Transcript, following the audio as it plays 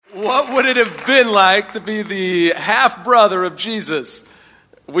What would it have been like to be the half-brother of Jesus?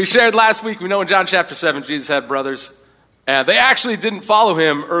 We shared last week, we know in John chapter 7, Jesus had brothers. And they actually didn't follow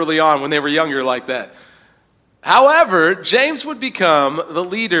him early on when they were younger like that. However, James would become the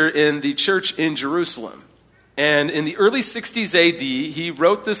leader in the church in Jerusalem. And in the early 60s AD, he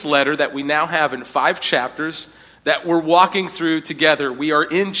wrote this letter that we now have in 5 chapters that we're walking through together. We are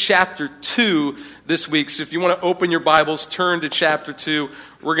in chapter 2 this week. So if you want to open your Bibles, turn to chapter 2.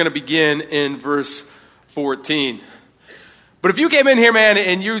 We're going to begin in verse 14. But if you came in here, man,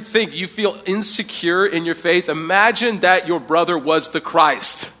 and you think you feel insecure in your faith, imagine that your brother was the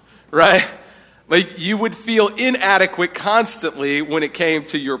Christ, right? Like you would feel inadequate constantly when it came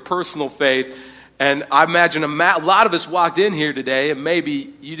to your personal faith. And I imagine a lot of us walked in here today, and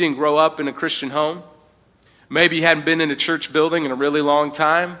maybe you didn't grow up in a Christian home. Maybe you hadn't been in a church building in a really long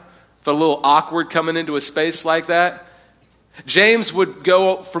time. Felt a little awkward coming into a space like that. James would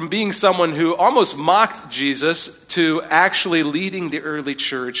go from being someone who almost mocked Jesus to actually leading the early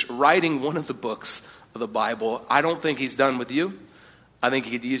church, writing one of the books of the Bible. I don't think he's done with you. I think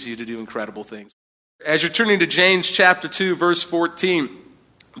he could use you to do incredible things. As you're turning to James chapter 2, verse 14,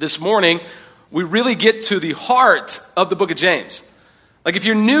 this morning, we really get to the heart of the book of James. Like if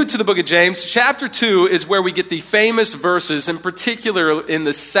you're new to the book of James, chapter 2 is where we get the famous verses, in particular in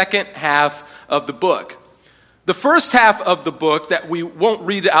the second half of the book. The first half of the book that we won't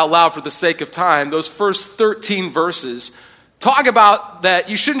read out loud for the sake of time, those first 13 verses, talk about that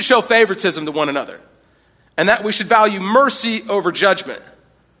you shouldn't show favoritism to one another and that we should value mercy over judgment.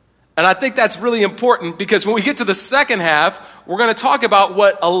 And I think that's really important because when we get to the second half, we're going to talk about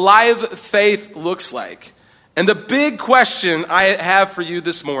what a live faith looks like. And the big question I have for you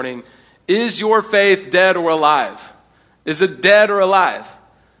this morning, is your faith dead or alive? Is it dead or alive?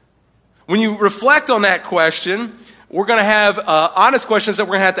 When you reflect on that question, we're going to have honest questions that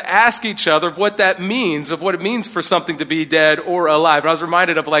we're going to have to ask each other of what that means, of what it means for something to be dead or alive. And I was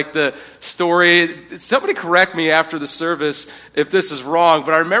reminded of like the story, somebody correct me after the service if this is wrong,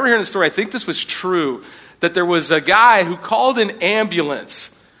 but I remember hearing the story, I think this was true, that there was a guy who called an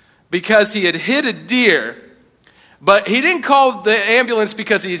ambulance because he had hit a deer. But he didn't call the ambulance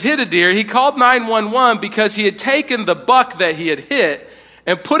because he had hit a deer. He called 911 because he had taken the buck that he had hit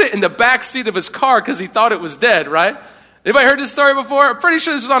and put it in the back seat of his car because he thought it was dead, right? Anybody heard this story before? I'm pretty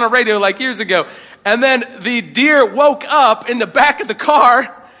sure this was on a radio like years ago. And then the deer woke up in the back of the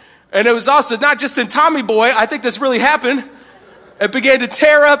car, and it was also not just in Tommy Boy, I think this really happened. It began to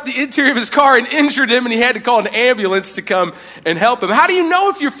tear up the interior of his car and injured him, and he had to call an ambulance to come and help him. How do you know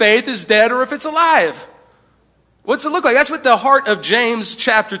if your faith is dead or if it's alive? What's it look like? That's what the heart of James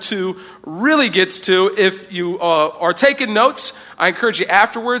chapter 2 really gets to. If you are taking notes, I encourage you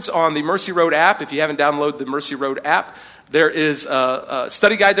afterwards on the Mercy Road app. If you haven't downloaded the Mercy Road app, there is a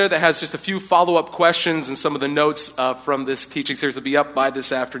study guide there that has just a few follow-up questions and some of the notes from this teaching series will be up by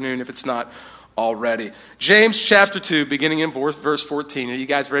this afternoon if it's not already. James chapter 2, beginning in verse 14. Are you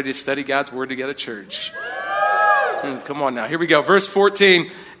guys ready to study God's Word together, church? Come on now. Here we go. Verse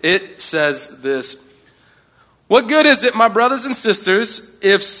 14, it says this. What good is it, my brothers and sisters,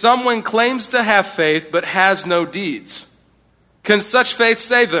 if someone claims to have faith but has no deeds? Can such faith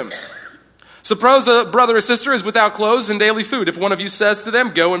save them? Suppose a brother or sister is without clothes and daily food. If one of you says to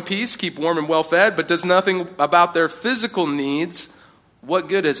them, go in peace, keep warm and well fed, but does nothing about their physical needs, what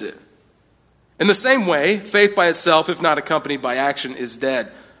good is it? In the same way, faith by itself, if not accompanied by action, is dead.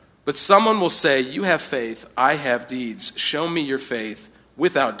 But someone will say, you have faith, I have deeds. Show me your faith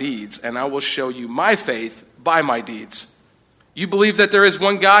without deeds, and I will show you my faith by my deeds. You believe that there is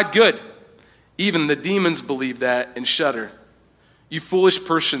one God? Good. Even the demons believe that and shudder. You foolish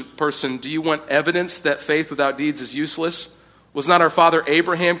person, do you want evidence that faith without deeds is useless? Was not our father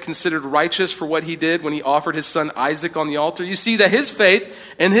Abraham considered righteous for what he did when he offered his son Isaac on the altar? You see that his faith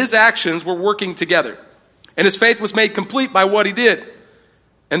and his actions were working together. And his faith was made complete by what he did.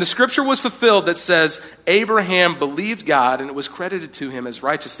 And the scripture was fulfilled that says, Abraham believed God and it was credited to him as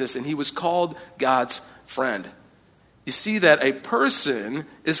righteousness, and he was called God's friend. You see that a person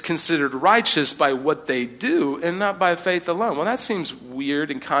is considered righteous by what they do and not by faith alone. Well, that seems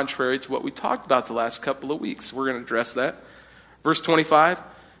weird and contrary to what we talked about the last couple of weeks. We're going to address that. Verse 25,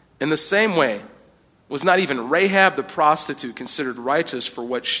 in the same way, was not even Rahab the prostitute considered righteous for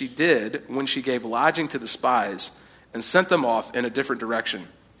what she did when she gave lodging to the spies and sent them off in a different direction?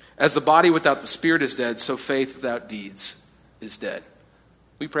 As the body without the spirit is dead, so faith without deeds is dead.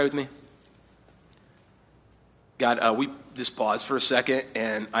 Will you pray with me? God, we just pause for a second,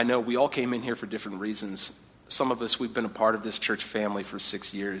 and I know we all came in here for different reasons. Some of us, we've been a part of this church family for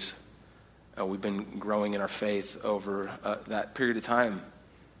 6 years. We've been growing in our faith over that period of time.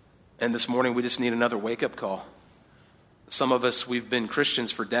 And this morning we just need another wake-up call. Some of us, we've been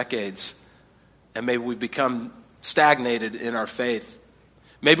Christians for decades, and maybe we've become stagnated in our faith.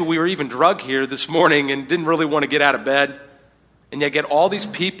 Maybe we were even drugged here this morning and didn't really want to get out of bed. And yet all these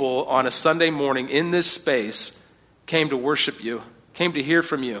people on a Sunday morning in this space came to worship you, came to hear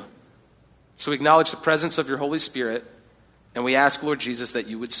from you. So we acknowledge the presence of your Holy Spirit, and we ask, Lord Jesus, that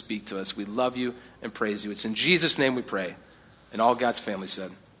you would speak to us. We love you and praise you. It's in Jesus' name we pray. And all God's family said,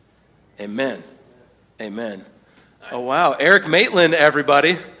 amen. Amen. Oh, wow. Eric Maitland,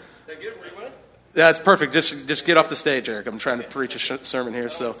 everybody. That's perfect. Just get off the stage, Eric. I'm trying to preach a sermon here.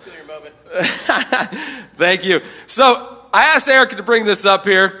 So, thank you. So I asked Eric to bring this up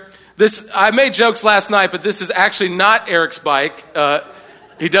here. I made jokes last night, but this is actually not Eric's bike.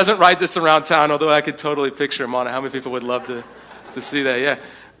 He doesn't ride this around town, although I could totally picture him on it. How many people would love to see that?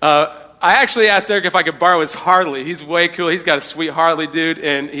 Yeah. I actually asked Eric if I could borrow his Harley. He's way cool. He's got a sweet Harley, dude,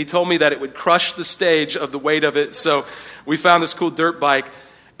 and he told me that it would crush the stage of the weight of it. So we found this cool dirt bike.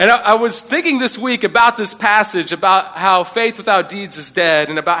 And I was thinking this week about this passage, about how faith without deeds is dead,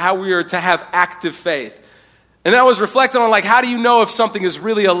 and about how we are to have active faith. And then I was reflecting on, how do you know if something is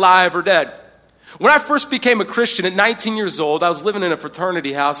really alive or dead? When I first became a Christian at 19 years old, I was living in a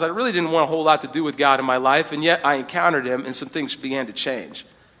fraternity house. I really didn't want a whole lot to do with God in my life, and yet I encountered him, and some things began to change.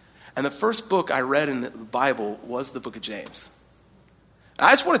 And the first book I read in the Bible was the book of James. And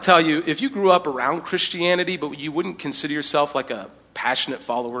I just want to tell you, if you grew up around Christianity, but you wouldn't consider yourself like a passionate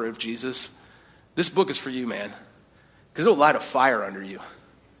follower of Jesus, this book is for you, man, because it'll light a fire under you.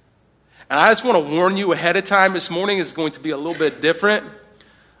 And I just want to warn you ahead of time, this morning is going to be a little bit different.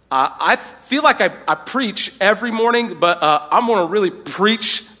 I feel like I preach every morning, but I'm going to really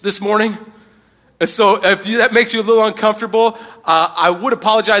preach this morning. And so if that makes you a little uncomfortable, I would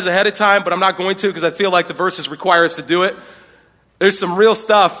apologize ahead of time, but I'm not going to because I feel like the verses require us to do it. There's some real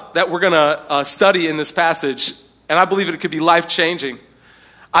stuff that we're going to study in this passage, and I believe it could be life-changing.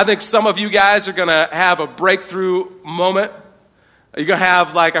 I think some of you guys are going to have a breakthrough moment. You're going to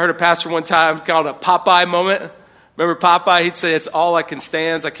have, I heard a pastor one time called a Popeye moment. Remember Popeye? He'd say, it's all I can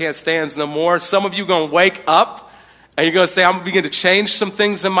stands. I can't stands no more. Some of you are going to wake up, and you're going to say, I'm beginning to change some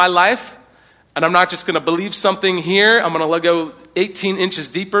things in my life, and I'm not just going to believe something here. I'm going to go 18 inches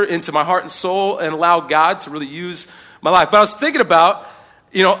deeper into my heart and soul and allow God to really use my life. But I was thinking about,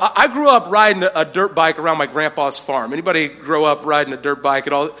 I grew up riding a dirt bike around my grandpa's farm. Anybody grow up riding a dirt bike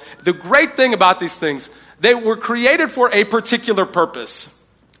at all? The great thing about these things, they were created for a particular purpose,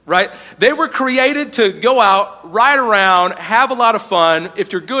 right? They were created to go out, ride around, have a lot of fun.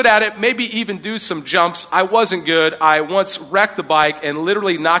 If you're good at it, maybe even do some jumps. I wasn't good. I once wrecked the bike and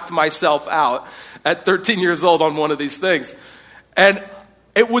literally knocked myself out at 13 years old on one of these things. And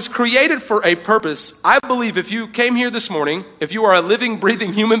it was created for a purpose. I believe if you came here this morning, if you are a living,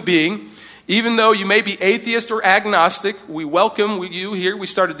 breathing human being, even though you may be atheist or agnostic, we welcome you here. We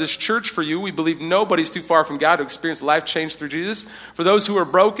started this church for you. We believe nobody's too far from God to experience life change through Jesus. For those who are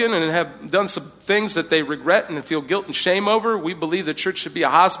broken and have done some things that they regret and feel guilt and shame over, we believe the church should be a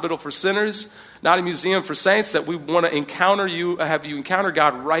hospital for sinners, not a museum for saints, that we want to encounter you, have you encounter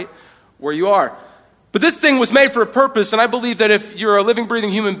God right where you are. But this thing was made for a purpose, and I believe that if you're a living,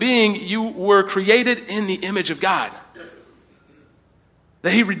 breathing human being, you were created in the image of God.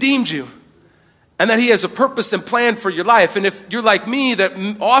 That he redeemed you. And that he has a purpose and plan for your life. And if you're like me, that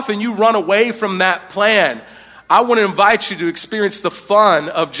often you run away from that plan, I want to invite you to experience the fun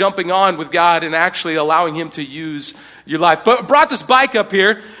of jumping on with God and actually allowing him to use your life. But I brought this bike up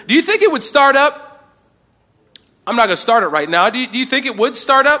here. Do you think it would start up? I'm not going to start it right now. Do you think it would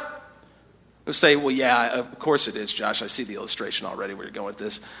start up? You'll say, well, yeah, of course it is, Josh. I see the illustration already where you're going with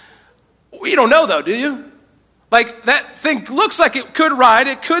this. Well, you don't know, though, do you? That thing looks like it could ride.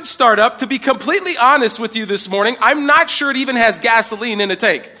 It could start up. To be completely honest with you this morning, I'm not sure it even has gasoline in the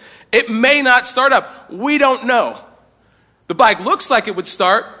tank. It may not start up. We don't know. The bike looks like it would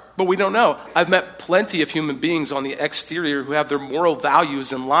start, but we don't know. I've met plenty of human beings on the exterior who have their moral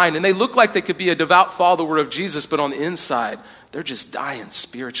values in line, and they look like they could be a devout follower of Jesus, but on the inside, they're just dying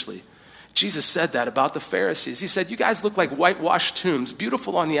spiritually. Jesus said that about the Pharisees. He said, you guys look like whitewashed tombs,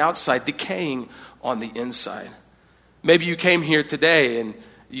 beautiful on the outside, decaying on the inside. Maybe you came here today and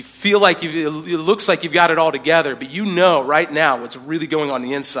you feel like it looks like you've got it all together, but you know right now what's really going on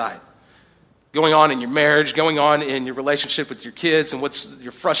the inside. Going on in your marriage, going on in your relationship with your kids, and what's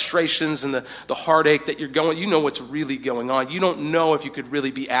your frustrations and the heartache that you're going. You know what's really going on. You don't know if you could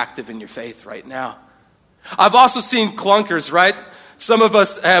really be active in your faith right now. I've also seen clunkers, right? Some of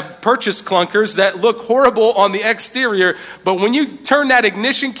us have purchased clunkers that look horrible on the exterior, but when you turn that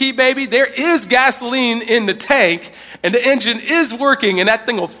ignition key, baby, there is gasoline in the tank, and the engine is working, and that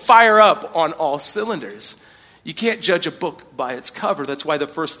thing will fire up on all cylinders. You can't judge a book by its cover. That's why the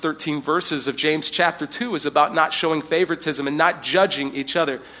first 13 verses of James chapter 2 is about not showing favoritism and not judging each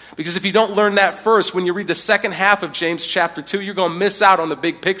other. Because if you don't learn that first, when you read the second half of James chapter 2, you're going to miss out on the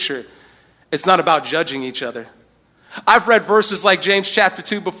big picture. It's not about judging each other. I've read verses like James chapter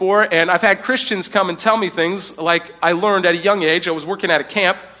 2 before, and I've had Christians come and tell me things like I learned at a young age. I was working at a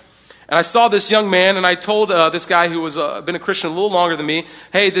camp, and I saw this young man, and I told this guy who was been a Christian a little longer than me,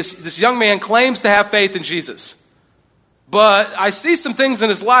 hey, this young man claims to have faith in Jesus. But I see some things in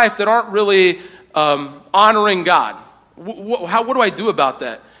his life that aren't really honoring God. What do I do about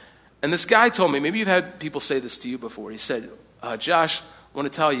that? And this guy told me, maybe you've had people say this to you before. He said, Josh, I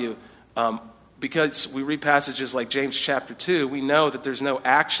want to tell you, because we read passages like James chapter 2, we know that there's no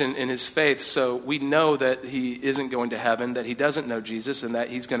action in his faith, so we know that he isn't going to heaven, that he doesn't know Jesus, and that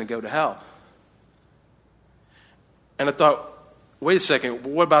he's going to go to hell. And I thought, wait a second,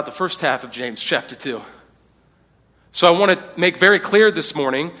 what about the first half of James chapter 2? So I want to make very clear this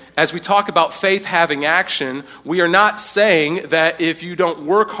morning, as we talk about faith having action, we are not saying that if you don't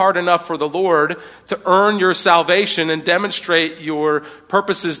work hard enough for the Lord to earn your salvation and demonstrate your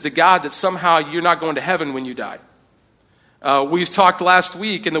purposes to God, that somehow you're not going to heaven when you die. We talked last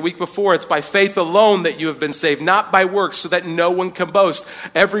week and the week before, it's by faith alone that you have been saved, not by works, so that no one can boast.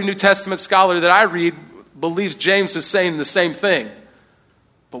 Every New Testament scholar that I read believes James is saying the same thing.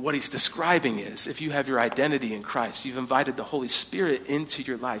 But what he's describing is, if you have your identity in Christ, you've invited the Holy Spirit into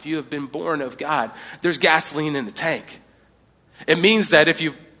your life, you have been born of God, there's gasoline in the tank. It means that if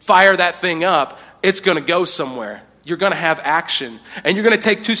you fire that thing up, it's going to go somewhere. You're going to have action. And you're going to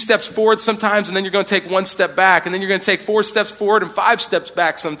take 2 steps forward sometimes, and then you're going to take 1 step back, and then you're going to take 4 steps forward and 5 steps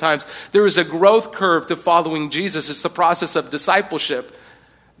back sometimes. There is a growth curve to following Jesus. It's the process of discipleship.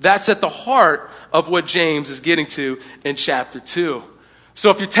 That's at the heart of what James is getting to in chapter 2. So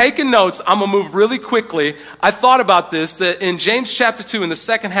if you're taking notes, I'm going to move really quickly. I thought about this, that in James chapter 2, in the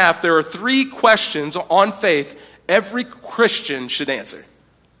second half, there are 3 questions on faith every Christian should answer.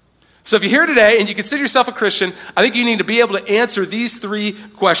 So if you're here today and you consider yourself a Christian, I think you need to be able to answer these 3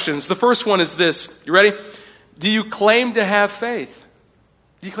 questions. The first one is this. You ready? Do you claim to have faith?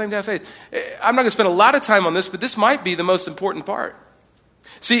 Do you claim to have faith? I'm not going to spend a lot of time on this, but this might be the most important part.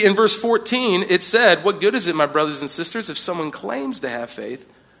 See, in verse 14, it said, what good is it, my brothers and sisters, if someone claims to have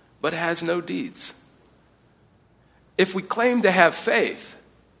faith, but has no deeds? If we claim to have faith,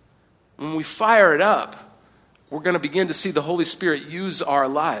 when we fire it up, we're going to begin to see the Holy Spirit use our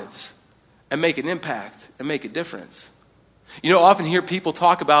lives and make an impact and make a difference. You know, often hear people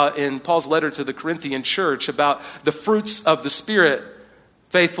talk about, in Paul's letter to the Corinthian church, about the fruits of the Spirit: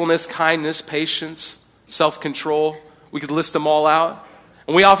 faithfulness, kindness, patience, self-control. We could list them all out.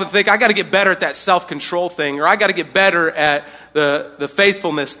 And we often think, I got to get better at that self-control thing, or I got to get better at the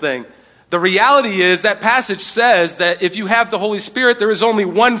faithfulness thing. The reality is that passage says that if you have the Holy Spirit, there is only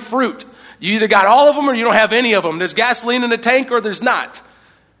one fruit. You either got all of them or you don't have any of them. There's gasoline in the tank or there's not.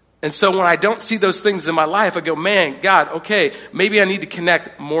 And so when I don't see those things in my life, I go, man, God, okay, maybe I need to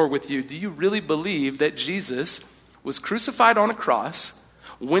connect more with you. Do you really believe that Jesus was crucified on a cross,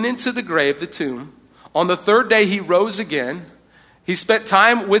 went into the grave, the tomb, on the 3rd day he rose again? He spent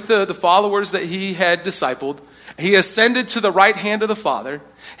time with the followers that he had discipled. He ascended to the right hand of the Father.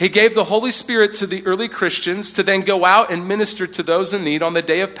 He gave the Holy Spirit to the early Christians to then go out and minister to those in need on the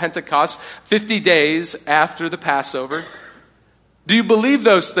day of Pentecost, 50 days after the Passover. Do you believe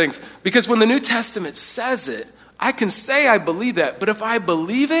those things? Because when the New Testament says it, I can say I believe that. But if I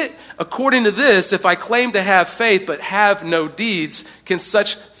believe it, according to this, if I claim to have faith but have no deeds, can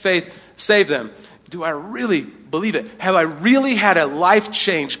such faith save them? Do I really believe it? Have I really had a life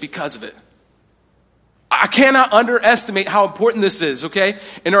change because of it? I cannot underestimate how important this is, okay?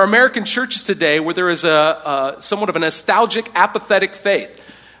 In our American churches today, where there is a somewhat of a nostalgic, apathetic faith,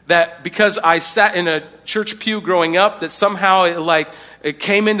 that because I sat in a church pew growing up, that somehow it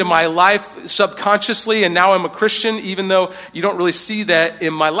came into my life subconsciously, and now I'm a Christian, even though you don't really see that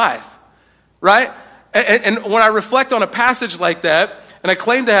in my life, right? And when I reflect on a passage like that, and I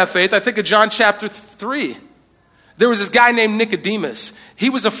claim to have faith, I think of John chapter 3. There was this guy named Nicodemus. He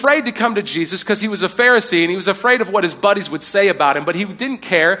was afraid to come to Jesus because he was a Pharisee, and he was afraid of what his buddies would say about him, but he didn't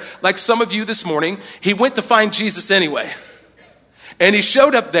care. Like some of you this morning, he went to find Jesus anyway. And he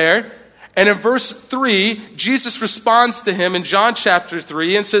showed up there, and in verse 3, Jesus responds to him in John chapter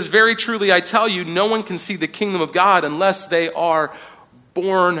 3 and says, very truly, I tell you, no one can see the kingdom of God unless they are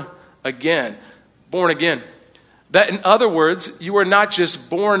born again. Born again. That in other words, you are not just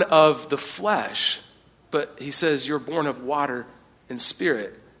born of the flesh, but he says you're born of water and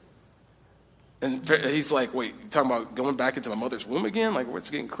spirit. And he's like, wait, you talking about going back into my mother's womb again? Like,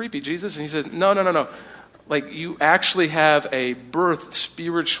 it's getting creepy, Jesus. And he says, no. Like, you actually have a birth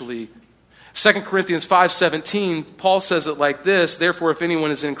spiritually. 2 Corinthians 5:17, Paul says it like this: therefore, if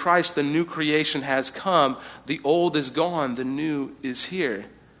anyone is in Christ, the new creation has come. The old is gone, the new is here.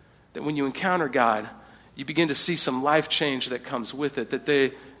 That when you encounter God, you begin to see some life change that comes with it, that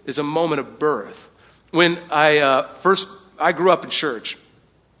there is a moment of birth. When I grew up in church,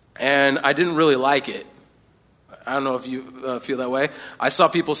 and I didn't really like it. I don't know if you feel that way. I saw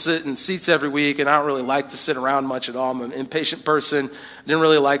people sit in seats every week, and I don't really like to sit around much at all. I'm an impatient person. I didn't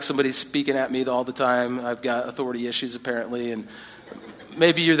really like somebody speaking at me all the time. I've got authority issues, apparently, and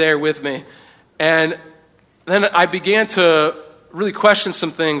maybe you're there with me. And then I began to really question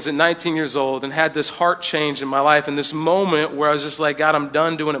some things at 19 years old and had this heart change in my life, and this moment where I was just like, God, I'm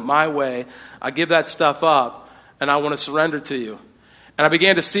done doing it my way. I give that stuff up, and I want to surrender to you. And I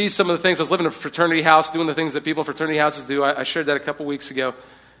began to see some of the things. I was living in a fraternity house, doing the things that people in fraternity houses do. I shared that a couple weeks ago.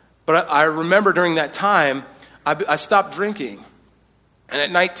 But I remember during that time, I stopped drinking. And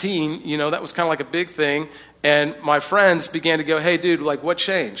at 19, that was kind of like a big thing. And my friends began to go, hey, dude, like, what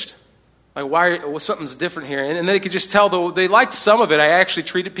changed? Like, something's different here. And they could just tell, they liked some of it. I actually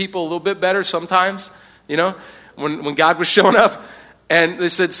treated people a little bit better sometimes, when God was showing up. And they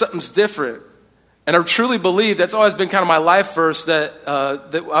said, something's different. And I truly believe that's always been kind of my life verse, that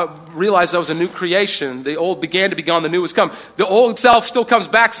I realized I was a new creation. The old began to be gone, the new was come. The old self still comes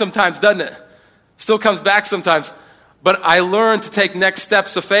back sometimes, doesn't it? Still comes back sometimes. But I learned to take next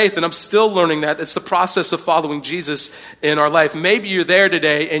steps of faith, and I'm still learning that. It's the process of following Jesus in our life. Maybe you're there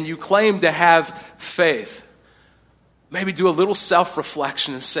today and you claim to have faith. Maybe do a little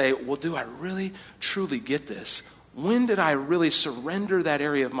self-reflection and say, well, do I really, truly get this? When did I really surrender that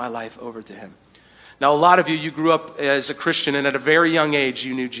area of my life over to him? Now, a lot of you grew up as a Christian, and at a very young age,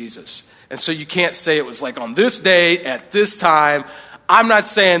 you knew Jesus. And so you can't say it was like on this date, at this time. I'm not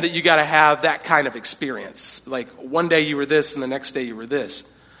saying that you got to have that kind of experience. Like one day you were this, and the next day you were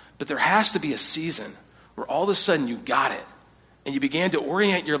this. But there has to be a season where all of a sudden you got it, and you began to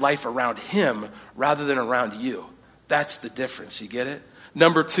orient your life around him rather than around you. That's the difference. You get it?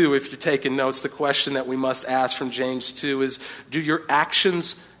 Number 2, if you're taking notes, the question that we must ask from James 2 is, do your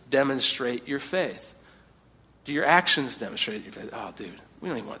actions demonstrate your faith? Do your actions demonstrate your faith? Oh, dude, we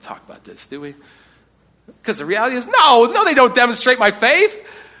don't even want to talk about this, do we? Because the reality is, no, they don't demonstrate my faith.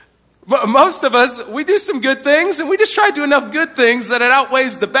 Most of us, we do some good things, and we just try to do enough good things that it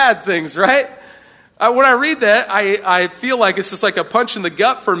outweighs the bad things, right? When I read that, I feel like it's just like a punch in the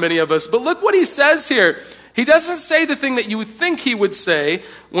gut for many of us. But look what he says here. He doesn't say the thing that you would think he would say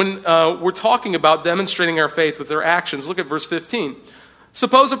when we're talking about demonstrating our faith with our actions. Look at verse 15.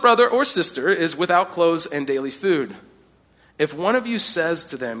 Suppose a brother or sister is without clothes and daily food. If one of you says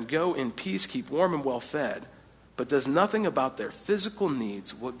to them, go in peace, keep warm and well fed, but does nothing about their physical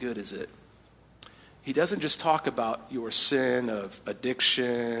needs, what good is it? He doesn't just talk about your sin of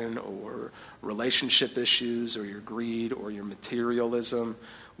addiction or relationship issues or your greed or your materialism.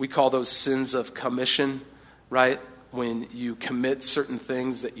 We call those sins of commission, right? When you commit certain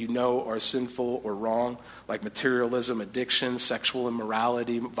things that you know are sinful or wrong, like materialism, addiction, sexual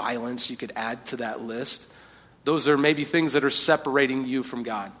immorality, violence, you could add to that list. Those are maybe things that are separating you from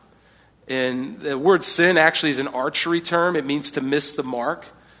God. And the word sin actually is an archery term. It means to miss the mark.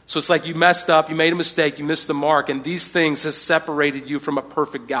 So it's like you messed up, you made a mistake, you missed the mark, and these things have separated you from a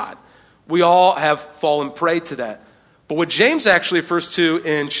perfect God. We all have fallen prey to that. But what James actually refers to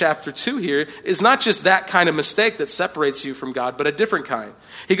in chapter 2 here is not just that kind of mistake that separates you from God, but a different kind.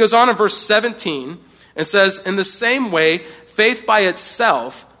 He goes on in verse 17 and says, in the same way, faith by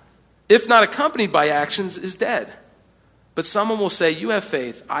itself, if not accompanied by actions, is dead. But someone will say, you have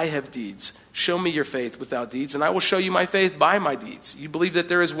faith, I have deeds. Show me your faith without deeds, and I will show you my faith by my deeds. You believe that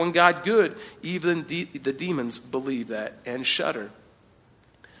there is one God, good. Even the demons believe that and shudder.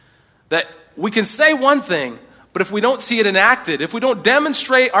 That we can say one thing, but if we don't see it enacted, if we don't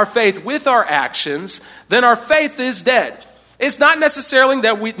demonstrate our faith with our actions, then our faith is dead. It's not necessarily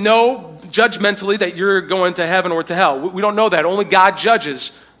that we know judgmentally that you're going to heaven or to hell. We don't know that. Only God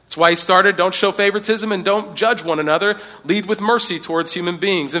judges. That's why he started, don't show favoritism and don't judge one another. Lead with mercy towards human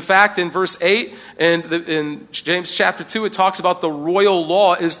beings. In fact, in verse 8 in James chapter 2, it talks about the royal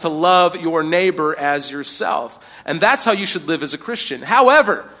law is to love your neighbor as yourself. And that's how you should live as a Christian.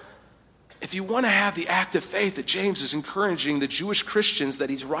 However, if you want to have the active faith that James is encouraging the Jewish Christians that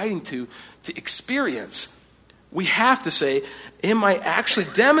he's writing to experience, We have to say, am I actually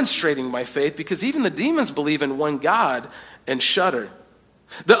demonstrating my faith? Because even the demons believe in one God and shudder.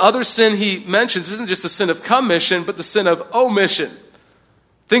 The other sin he mentions isn't just the sin of commission, but the sin of omission.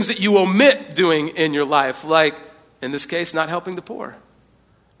 Things that you omit doing in your life, like, in this case, not helping the poor,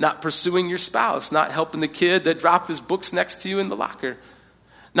 not pursuing your spouse, not helping the kid that dropped his books next to you in the locker,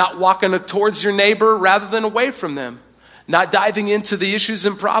 not walking towards your neighbor rather than away from them, not diving into the issues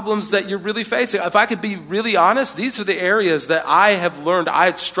and problems that you're really facing. If I could be really honest, these are the areas that I have learned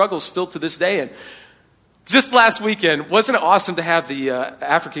I struggle still to this day in. Just last weekend, wasn't it awesome to have the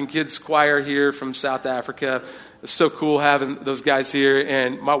African Kids Choir here from South Africa? It was so cool having those guys here.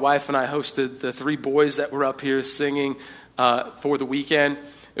 And my wife and I hosted the 3 boys that were up here singing for the weekend.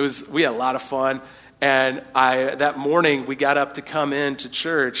 We had a lot of fun. And that morning, we got up to come into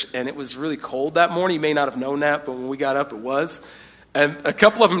church, and it was really cold that morning. You may not have known that, but when we got up, it was. And a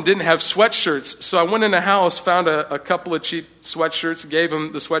couple of them didn't have sweatshirts. So I went in the house, found a couple of cheap sweatshirts, gave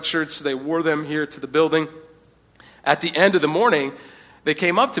them the sweatshirts. They wore them here to the building. At the end of the morning, they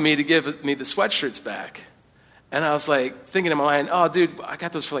came up to me to give me the sweatshirts back. And I was like thinking in my mind, oh, dude, I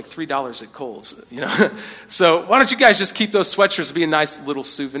got those for like $3 at Kohl's. So why don't you guys just keep those sweatshirts to be a nice little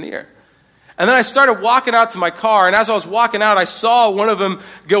souvenir? And then I started walking out to my car, and as I was walking out, I saw one of them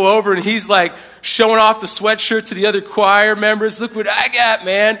go over, and he's like showing off the sweatshirt to the other choir members. Look what I got,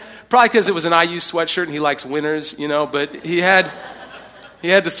 man. Probably because it was an IU sweatshirt, and he likes winners, but he had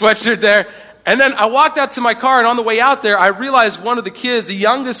the sweatshirt there. And then I walked out to my car, and on the way out there, I realized one of the kids, the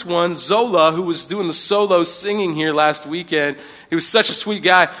youngest one, Zola, who was doing the solo singing here last weekend, he was such a sweet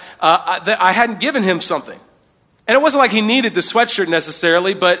guy, I hadn't given him something. And it wasn't like he needed the sweatshirt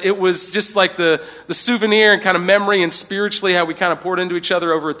necessarily, but it was just like the souvenir and kind of memory and spiritually how we kind of poured into each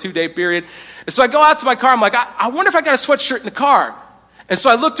other over a 2-day period. And so I go out to my car. I'm like, I wonder if I got a sweatshirt in the car. And so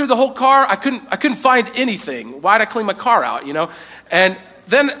I looked through the whole car. I couldn't find anything. Why'd I clean my car out, And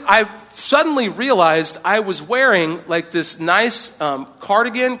then I suddenly realized I was wearing like this nice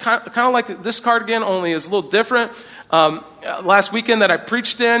cardigan, kind of like this cardigan, only is a little different. Last weekend that I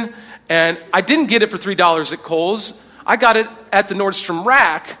preached in. And I didn't get it for $3 at Kohl's. I got it at the Nordstrom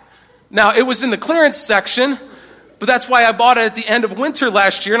Rack. Now, it was in the clearance section, but that's why I bought it at the end of winter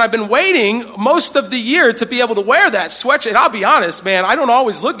last year. And I've been waiting most of the year to be able to wear that sweatshirt. And I'll be honest, man, I don't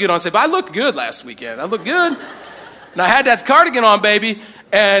always look good on set, but I looked good last weekend. I looked good. And I had that cardigan on, baby.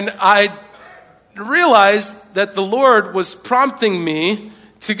 And I realized that the Lord was prompting me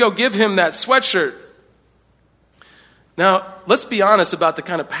to go give him that sweatshirt. Now, let's be honest about the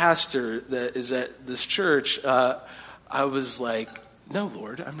kind of pastor that is at this church. I was like, no,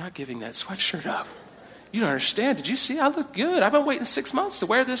 Lord, I'm not giving that sweatshirt up. You don't understand. Did you see? I look good. I've been waiting 6 months to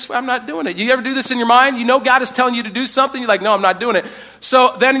wear this. I'm not doing it. You ever do this in your mind? God is telling you to do something. You're like, no, I'm not doing it.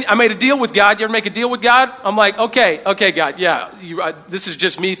 So then I made a deal with God. You ever make a deal with God? I'm like, okay, God, yeah. This is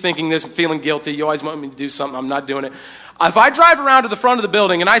just me thinking this, feeling guilty. You always want me to do something. I'm not doing it. If I drive around to the front of the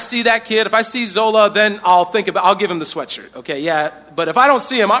building and I see that kid, if I see Zola, then I'll give him the sweatshirt. Okay, yeah. But if I don't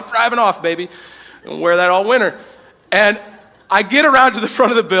see him, I'm driving off, baby. And wear that all winter. And I get around to the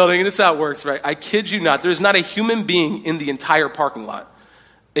front of the building, and this is how it works, right? I kid you not. There's not a human being in the entire parking lot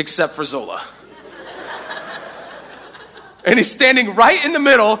except for Zola. And he's standing right in the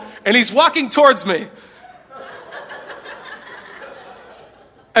middle, and he's walking towards me.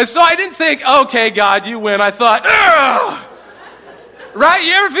 And so I didn't think, okay, God, you win. I thought, ugh! Right?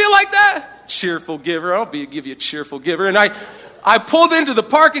 You ever feel like that? Cheerful giver. I'll give you a cheerful giver. And I pulled into the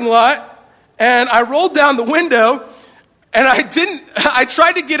parking lot, and I rolled down the window, and I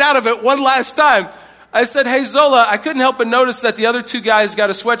tried to get out of it one last time. I said, hey, Zola, I couldn't help but notice that the other 2 guys got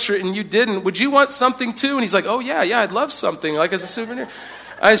a sweatshirt and you didn't. Would you want something too? And he's like, oh, yeah, I'd love something, like as a souvenir.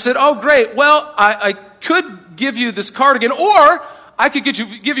 I said, oh, great. Well, I could give you this cardigan, or I could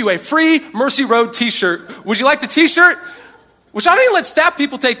give you a free Mercy Road t-shirt. Would you like the t-shirt? Which I don't even let staff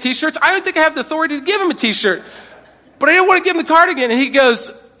people take t-shirts. I don't think I have the authority to give him a t-shirt. But I didn't want to give him the cardigan. And he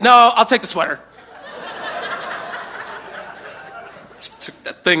goes, no, I'll take the sweater. Took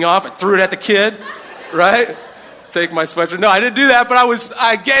that thing off. I threw it at the kid, right? Take my sweatshirt. No, I didn't do that, but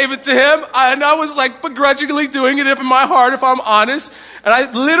I gave it to him. And I was like begrudgingly doing it in my heart, if I'm honest. And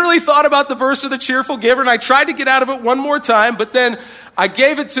I literally thought about the verse of the cheerful giver, and I tried to get out of it one more time, but then I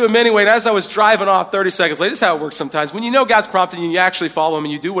gave it to him anyway. And as I was driving off 30 seconds later, this is how it works sometimes. When you know God's prompting you, you actually follow him,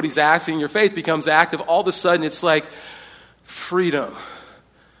 and you do what he's asking, your faith becomes active. All of a sudden, it's like freedom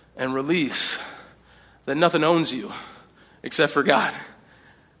and release, that nothing owns you except for God.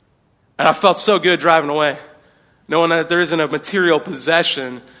 And I felt so good driving away, knowing that there isn't a material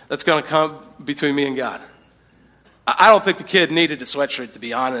possession that's going to come between me and God. I don't think the kid needed a sweatshirt, to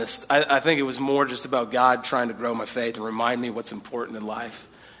be honest. I think it was more just about God trying to grow my faith and remind me what's important in life.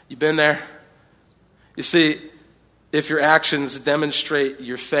 You been there? You see, if your actions demonstrate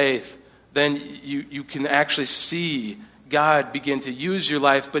your faith, then you can actually see God begin to use your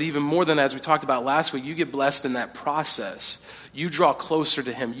life. But even more than that, as we talked about last week, you get blessed in that process. You draw closer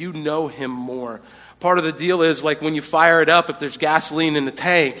to him. You know him more. Part of the deal is, like, when you fire it up, if there's gasoline in the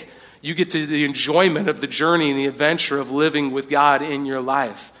tank, you get to the enjoyment of the journey and the adventure of living with God in your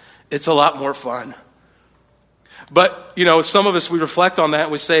life. It's a lot more fun. But, some of us, we reflect on that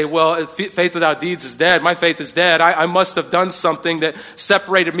and we say, well, faith without deeds is dead. My faith is dead. I must have done something that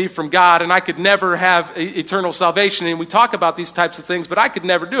separated me from God, and I could never have eternal salvation. And we talk about these types of things, but I could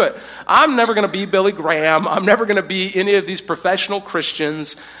never do it. I'm never going to be Billy Graham. I'm never going to be any of these professional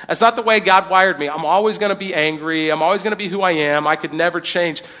Christians. That's not the way God wired me. I'm always going to be angry. I'm always going to be who I am. I could never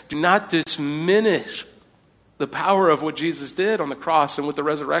change. Do not diminish the power of what Jesus did on the cross and with the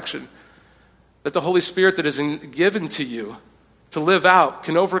resurrection. That the Holy Spirit that is given to you to live out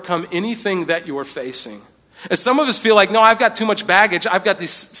can overcome anything that you are facing. And some of us feel like, no, I've got too much baggage. I've got these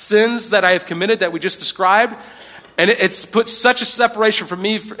sins that I have committed that we just described. And it's put such a separation from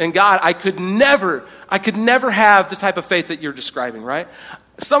me and God. I could never have the type of faith that you're describing, right?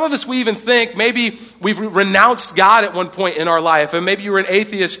 Some of us, we even think maybe we've renounced God at one point in our life. And maybe you were an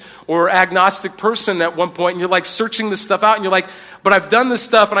atheist or agnostic person at one point, and you're like searching this stuff out, and you're like, but I've done this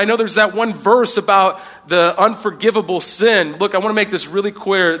stuff, and I know there's that one verse about the unforgivable sin. Look, I want to make this really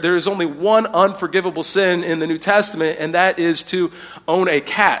clear. There is only one unforgivable sin in the New Testament, and that is to own a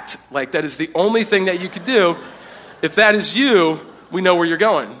cat. Like, that is the only thing that you could do. If that is you, we know where you're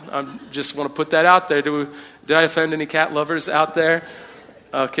going. I just want to put that out there. Did I offend any cat lovers out there?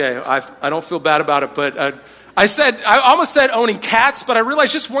 Okay, I don't feel bad about it, but I almost said owning cats, but I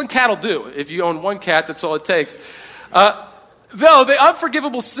realized just one cat will do. If you own one cat, that's all it takes. Though the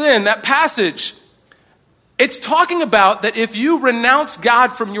unforgivable sin, that passage, it's talking about that if you renounce God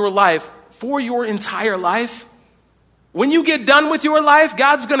from your life for your entire life, when you get done with your life,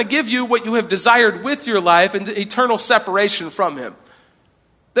 God's going to give you what you have desired with your life and eternal separation from him.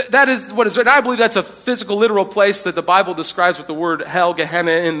 That is what is written. I believe that's a physical, literal place that the Bible describes with the word hell,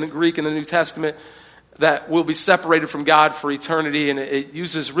 Gehenna in the Greek in the New Testament, that will be separated from God for eternity. And it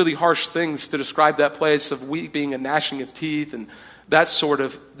uses really harsh things to describe that place of weeping and gnashing of teeth and that sort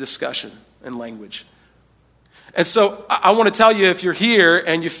of discussion and language. And so I want to tell you, if you're here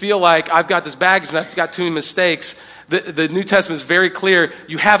and you feel like I've got this baggage and I've got too many mistakes, the New Testament is very clear.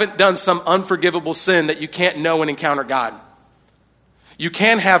 You haven't done some unforgivable sin that you can't know and encounter God. You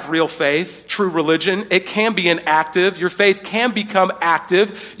can have real faith, true religion. It can be inactive. Your faith can become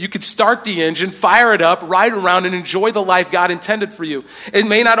active. You could start the engine, fire it up, ride around, and enjoy the life God intended for you. It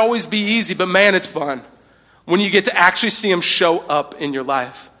may not always be easy, but man, it's fun when you get to actually see him show up in your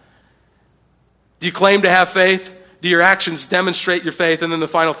life. Do you claim to have faith? Do your actions demonstrate your faith? And then the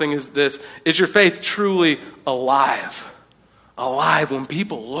final thing is this: is your faith truly alive? Alive when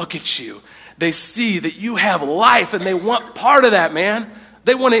people look at you. They see that you have life and they want part of that, man.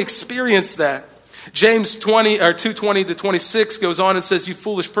 They want to experience that. James 2:20-26 goes on and says, "You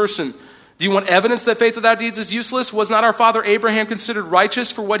foolish person, do you want evidence that faith without deeds is useless? Was not our father Abraham considered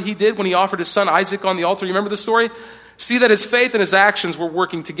righteous for what he did when he offered his son Isaac on the altar?" You remember the story? See that his faith and his actions were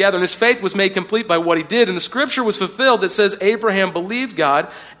working together, and his faith was made complete by what he did. And the scripture was fulfilled that says Abraham believed God,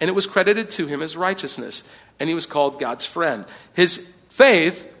 and it was credited to him as righteousness, and he was called God's friend. His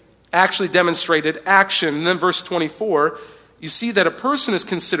faith actually demonstrated action. And then verse 24, you see that a person is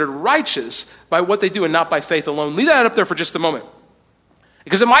considered righteous by what they do and not by faith alone. Leave that up there for just a moment.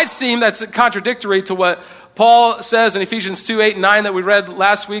 Because it might seem that's contradictory to what Paul says in Ephesians 2:8-9 that we read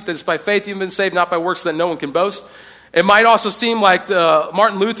last week, that it's by faith you've been saved, not by works that no one can boast. It might also seem like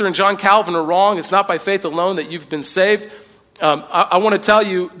Martin Luther and John Calvin are wrong. It's not by faith alone that you've been saved. I want to tell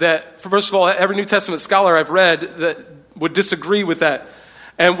you that, first of all, every New Testament scholar I've read that would disagree with that.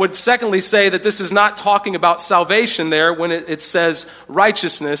 And would secondly say that this is not talking about salvation there when it says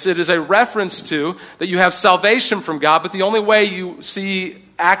righteousness. It is a reference to that you have salvation from God, but the only way you see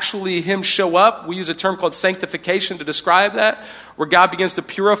actually him show up, we use a term called sanctification to describe that, where God begins to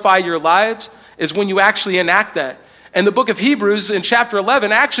purify your lives, is when you actually enact that. And the book of Hebrews in chapter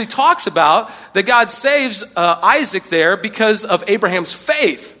 11 actually talks about that God saves Isaac there because of Abraham's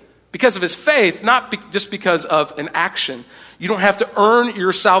faith. Because of his faith, not just because of an action. You don't have to earn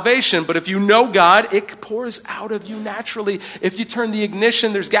your salvation, but if you know God, it pours out of you naturally. If you turn the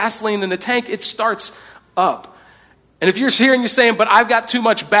ignition, there's gasoline in the tank, it starts up. And if you're here and you're saying, but I've got too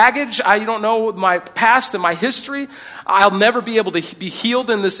much baggage, you don't know my past and my history, I'll never be able to be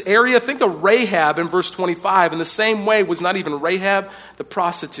healed in this area. Think of Rahab in verse 25. In the same way, was not even Rahab, the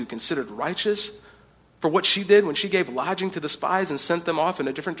prostitute, considered righteous for what she did when she gave lodging to the spies and sent them off in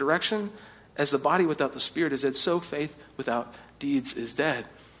a different direction? As the body without the spirit is dead, so faith without deeds is dead.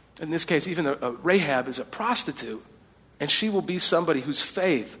 In this case, even Rahab is a prostitute, and she will be somebody whose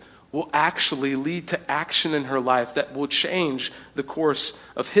faith will actually lead to action in her life that will change the course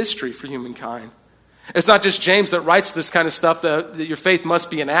of history for humankind. It's not just James that writes this kind of stuff, that your faith must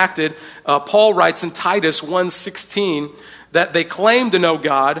be enacted. Paul writes in Titus 1:16 that they claim to know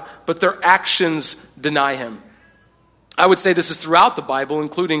God, but their actions deny him. I would say this is throughout the Bible,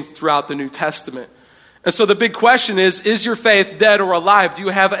 including throughout the New Testament. And so the big question is your faith dead or alive? Do you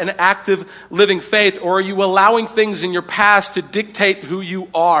have an active, living faith, or are you allowing things in your past to dictate who you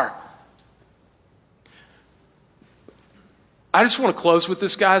are? I just want to close with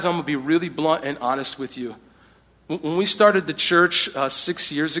this, guys. I'm going to be really blunt and honest with you. When we started the church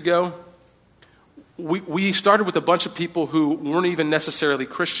 6 years ago, we started with a bunch of people who weren't even necessarily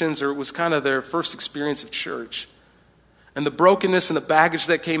Christians, or it was kind of their first experience of church. And the brokenness and the baggage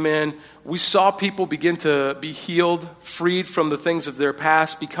that came in, we saw people begin to be healed, freed from the things of their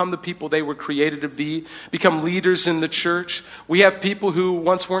past, become the people they were created to be, become leaders in the church. We have people who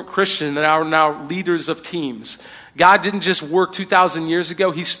once weren't Christian that are now leaders of teams. God didn't just work 2,000 years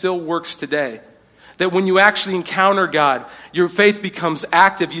ago, he still works today. That when you actually encounter God, your faith becomes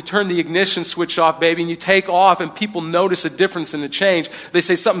active. You turn the ignition switch off, baby, and you take off, and people notice a difference and a change. They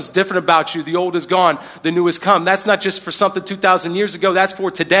say something's different about you. The old is gone, the new has come. That's not just for something 2,000 years ago, that's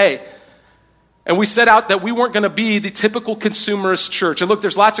for today. And we set out that we weren't going to be the typical consumerist church. And look,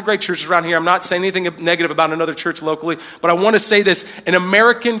 there's lots of great churches around here. I'm not saying anything negative about another church locally, but I want to say this. In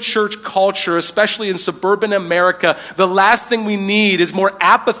American church culture, especially in suburban America, the last thing we need is more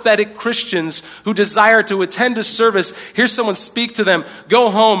apathetic Christians who desire to attend a service, hear someone speak to them, go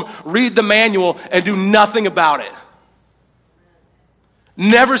home, read the manual, and do nothing about it.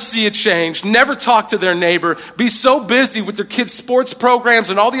 Never see a change, never talk to their neighbor, be so busy with their kids' sports programs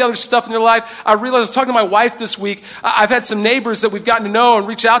and all the other stuff in their life. I realized, I was talking to my wife this week, I've had some neighbors that we've gotten to know and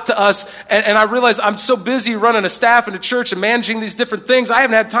reach out to us, and I realized I'm so busy running a staff in a church and managing these different things, I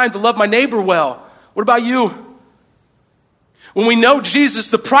haven't had time to love my neighbor well. What about you? When we know Jesus,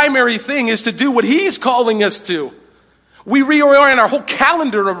 the primary thing is to do what he's calling us to. We reorient our whole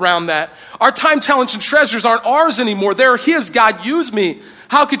calendar around that. Our time, talents, and treasures aren't ours anymore. They're his. God, use me.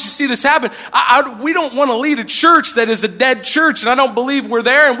 How could you see this happen? We don't want to lead a church that is a dead church, and I don't believe we're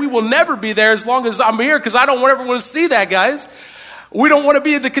there, and we will never be there as long as I'm here, because I don't ever want to see that, guys. We don't want to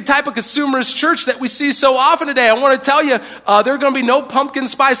be the type of consumerist church that we see so often today. I want to tell you, there are going to be no pumpkin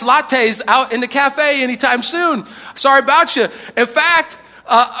spice lattes out in the cafe anytime soon. Sorry about you. In fact,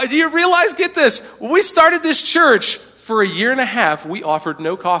 do you realize, get this, when we started this church, for a year and a half, we offered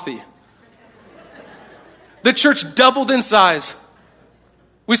no coffee. The church doubled in size.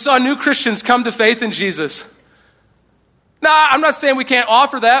 We saw new Christians come to faith in Jesus. Now, I'm not saying we can't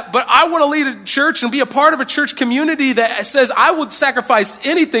offer that, but I want to lead a church and be a part of a church community that says, I would sacrifice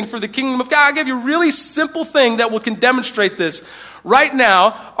anything for the kingdom of God. I'll give you a really simple thing that can demonstrate this. Right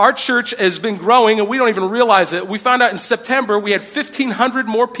now, our church has been growing, and we don't even realize it. We found out in September we had 1,500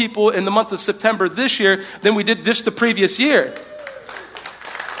 more people in the month of September this year than we did just the previous year.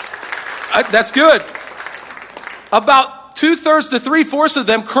 That's good. About 2/3 to 3/4 of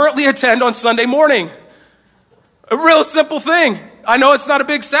them currently attend on Sunday morning. A real simple thing. I know it's not a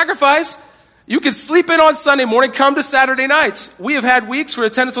big sacrifice. You can sleep in on Sunday morning, come to Saturday nights. We have had weeks where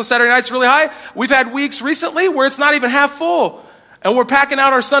attendance on Saturday nights is really high. We've had weeks recently where it's not even half full. And we're packing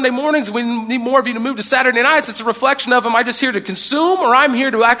out our Sunday mornings. We need more of you to move to Saturday nights. It's a reflection of, am I just here to consume, or I'm here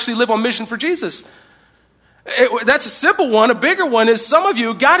to actually live on mission for Jesus? That's a simple one. A bigger one is some of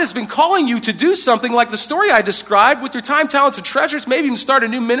you, God has been calling you to do something like the story I described with your time, talents, and treasures. Maybe even start a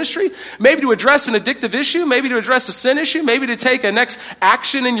new ministry. Maybe to address an addictive issue. Maybe to address a sin issue. Maybe to take a next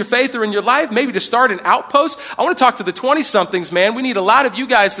action in your faith or in your life. Maybe to start an outpost. I want to talk to the 20-somethings, man. We need a lot of you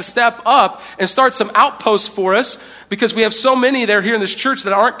guys to step up and start some outposts for us, because we have so many that are here in this church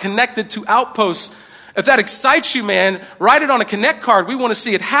that aren't connected to outposts. If that excites you, man, write it on a Connect card. We want to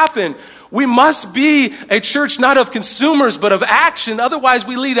see it happen. We must be a church not of consumers, but of action. Otherwise,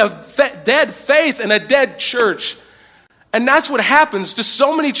 we lead a dead faith and a dead church. And that's what happens to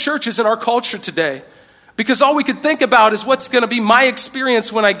so many churches in our culture today. Because all we can think about is what's going to be my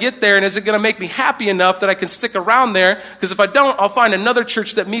experience when I get there, and is it going to make me happy enough that I can stick around there? Because if I don't, I'll find another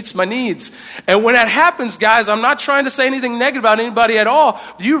church that meets my needs. And when that happens, guys, I'm not trying to say anything negative about anybody at all.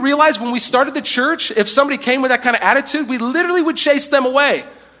 Do you realize when we started the church, if somebody came with that kind of attitude, we literally would chase them away.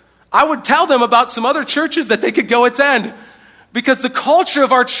 I would tell them about some other churches that they could go attend. Because the culture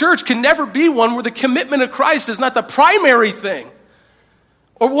of our church can never be one where the commitment of Christ is not the primary thing.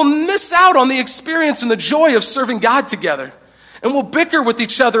 Or we'll miss out on the experience and the joy of serving God together. And we'll bicker with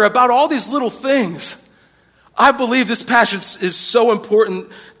each other about all these little things. I believe this passage is so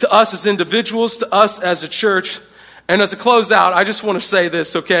important to us as individuals, to us as a church. And as a closeout, I just want to say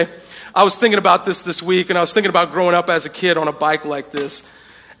this, okay? I was thinking about this week, and I was thinking about growing up as a kid on a bike like this.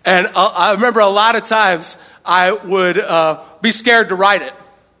 And I remember a lot of times I would be scared to ride it.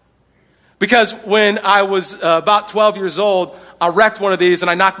 Because when I was about 12 years old, I wrecked one of these and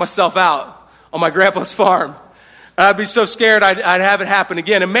I knocked myself out on my grandpa's farm. And I'd be so scared I'd have it happen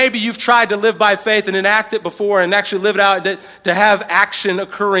again. And maybe you've tried to live by faith and enact it before and actually live it out, to have action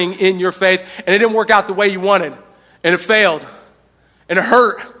occurring in your faith, and it didn't work out the way you wanted. And it failed. And it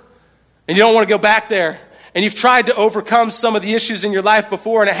hurt. And you don't want to go back there. And you've tried to overcome some of the issues in your life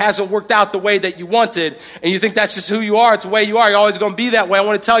before, and it hasn't worked out the way that you wanted. And you think that's just who you are. It's the way you are. You're always going to be that way. I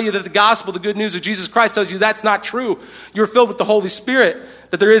want to tell you that the gospel, the good news of Jesus Christ, tells you that's not true. You're filled with the Holy Spirit,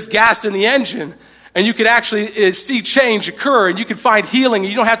 that there is gas in the engine. And you can actually see change occur, and you can find healing.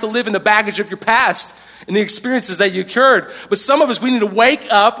 And you don't have to live in the baggage of your past and the experiences that you occurred. But some of us, we need to wake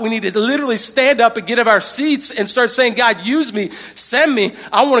up. We need to literally stand up and get out of our seats and start saying, God, use me, send me.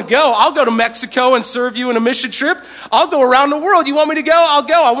 I want to go. I'll go to Mexico and serve you in a mission trip. I'll go around the world. You want me to go? I'll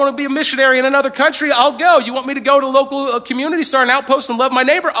go. I want to be a missionary in another country. I'll go. You want me to go to local community, start an outpost and love my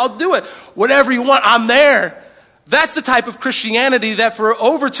neighbor? I'll do it. Whatever you want, I'm there. That's the type of Christianity that for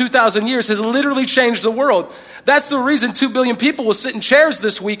over 2,000 years has literally changed the world. That's the reason 2 billion people will sit in chairs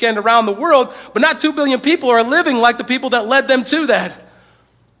this weekend around the world, but not 2 billion people are living like the people that led them to that.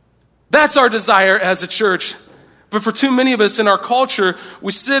 That's our desire as a church. But for too many of us in our culture,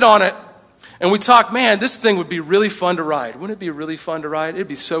 we sit on it and we talk, man, this thing would be really fun to ride. Wouldn't it be really fun to ride? It'd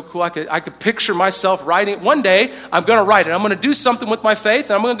be so cool. I could picture myself riding it. One day, I'm going to ride it. I'm going to do something with my faith,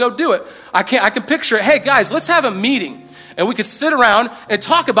 and I'm going to go do it. I can picture it. Hey, guys, let's have a meeting. And we could sit around and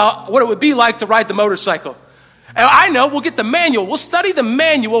talk about what it would be like to ride the motorcycle. And I know we'll get the manual. We'll study the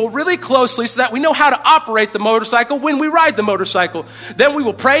manual really closely so that we know how to operate the motorcycle when we ride the motorcycle. Then we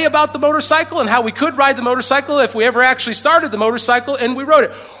will pray about the motorcycle and how we could ride the motorcycle if we ever actually started the motorcycle and we rode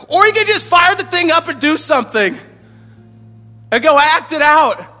it. Or you can just fire the thing up and do something. And go act it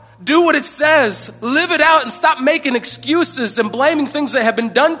out. Do what it says. Live it out and stop making excuses and blaming things that have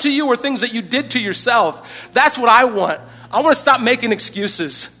been done to you or things that you did to yourself. That's what I want. I want to stop making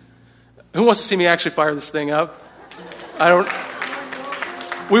excuses. Who wants to see me actually fire this thing up?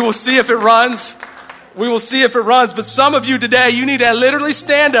 We will see if it runs. We will see if it runs. But some of you today, you need to literally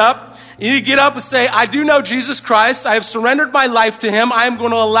stand up. You need to get up and say, I do know Jesus Christ. I have surrendered my life to him. I am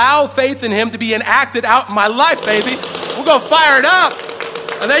going to allow faith in him to be enacted out in my life, baby. We're going to fire it up.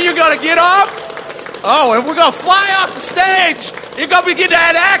 And then you're going to get up. Oh, and we're going to fly off the stage. You're going to begin to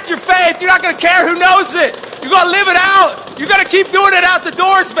enact your faith. You're not going to care who knows it. You're going to live it out. You're going to keep doing it out the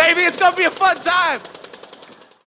doors, baby. It's going to be a fun time.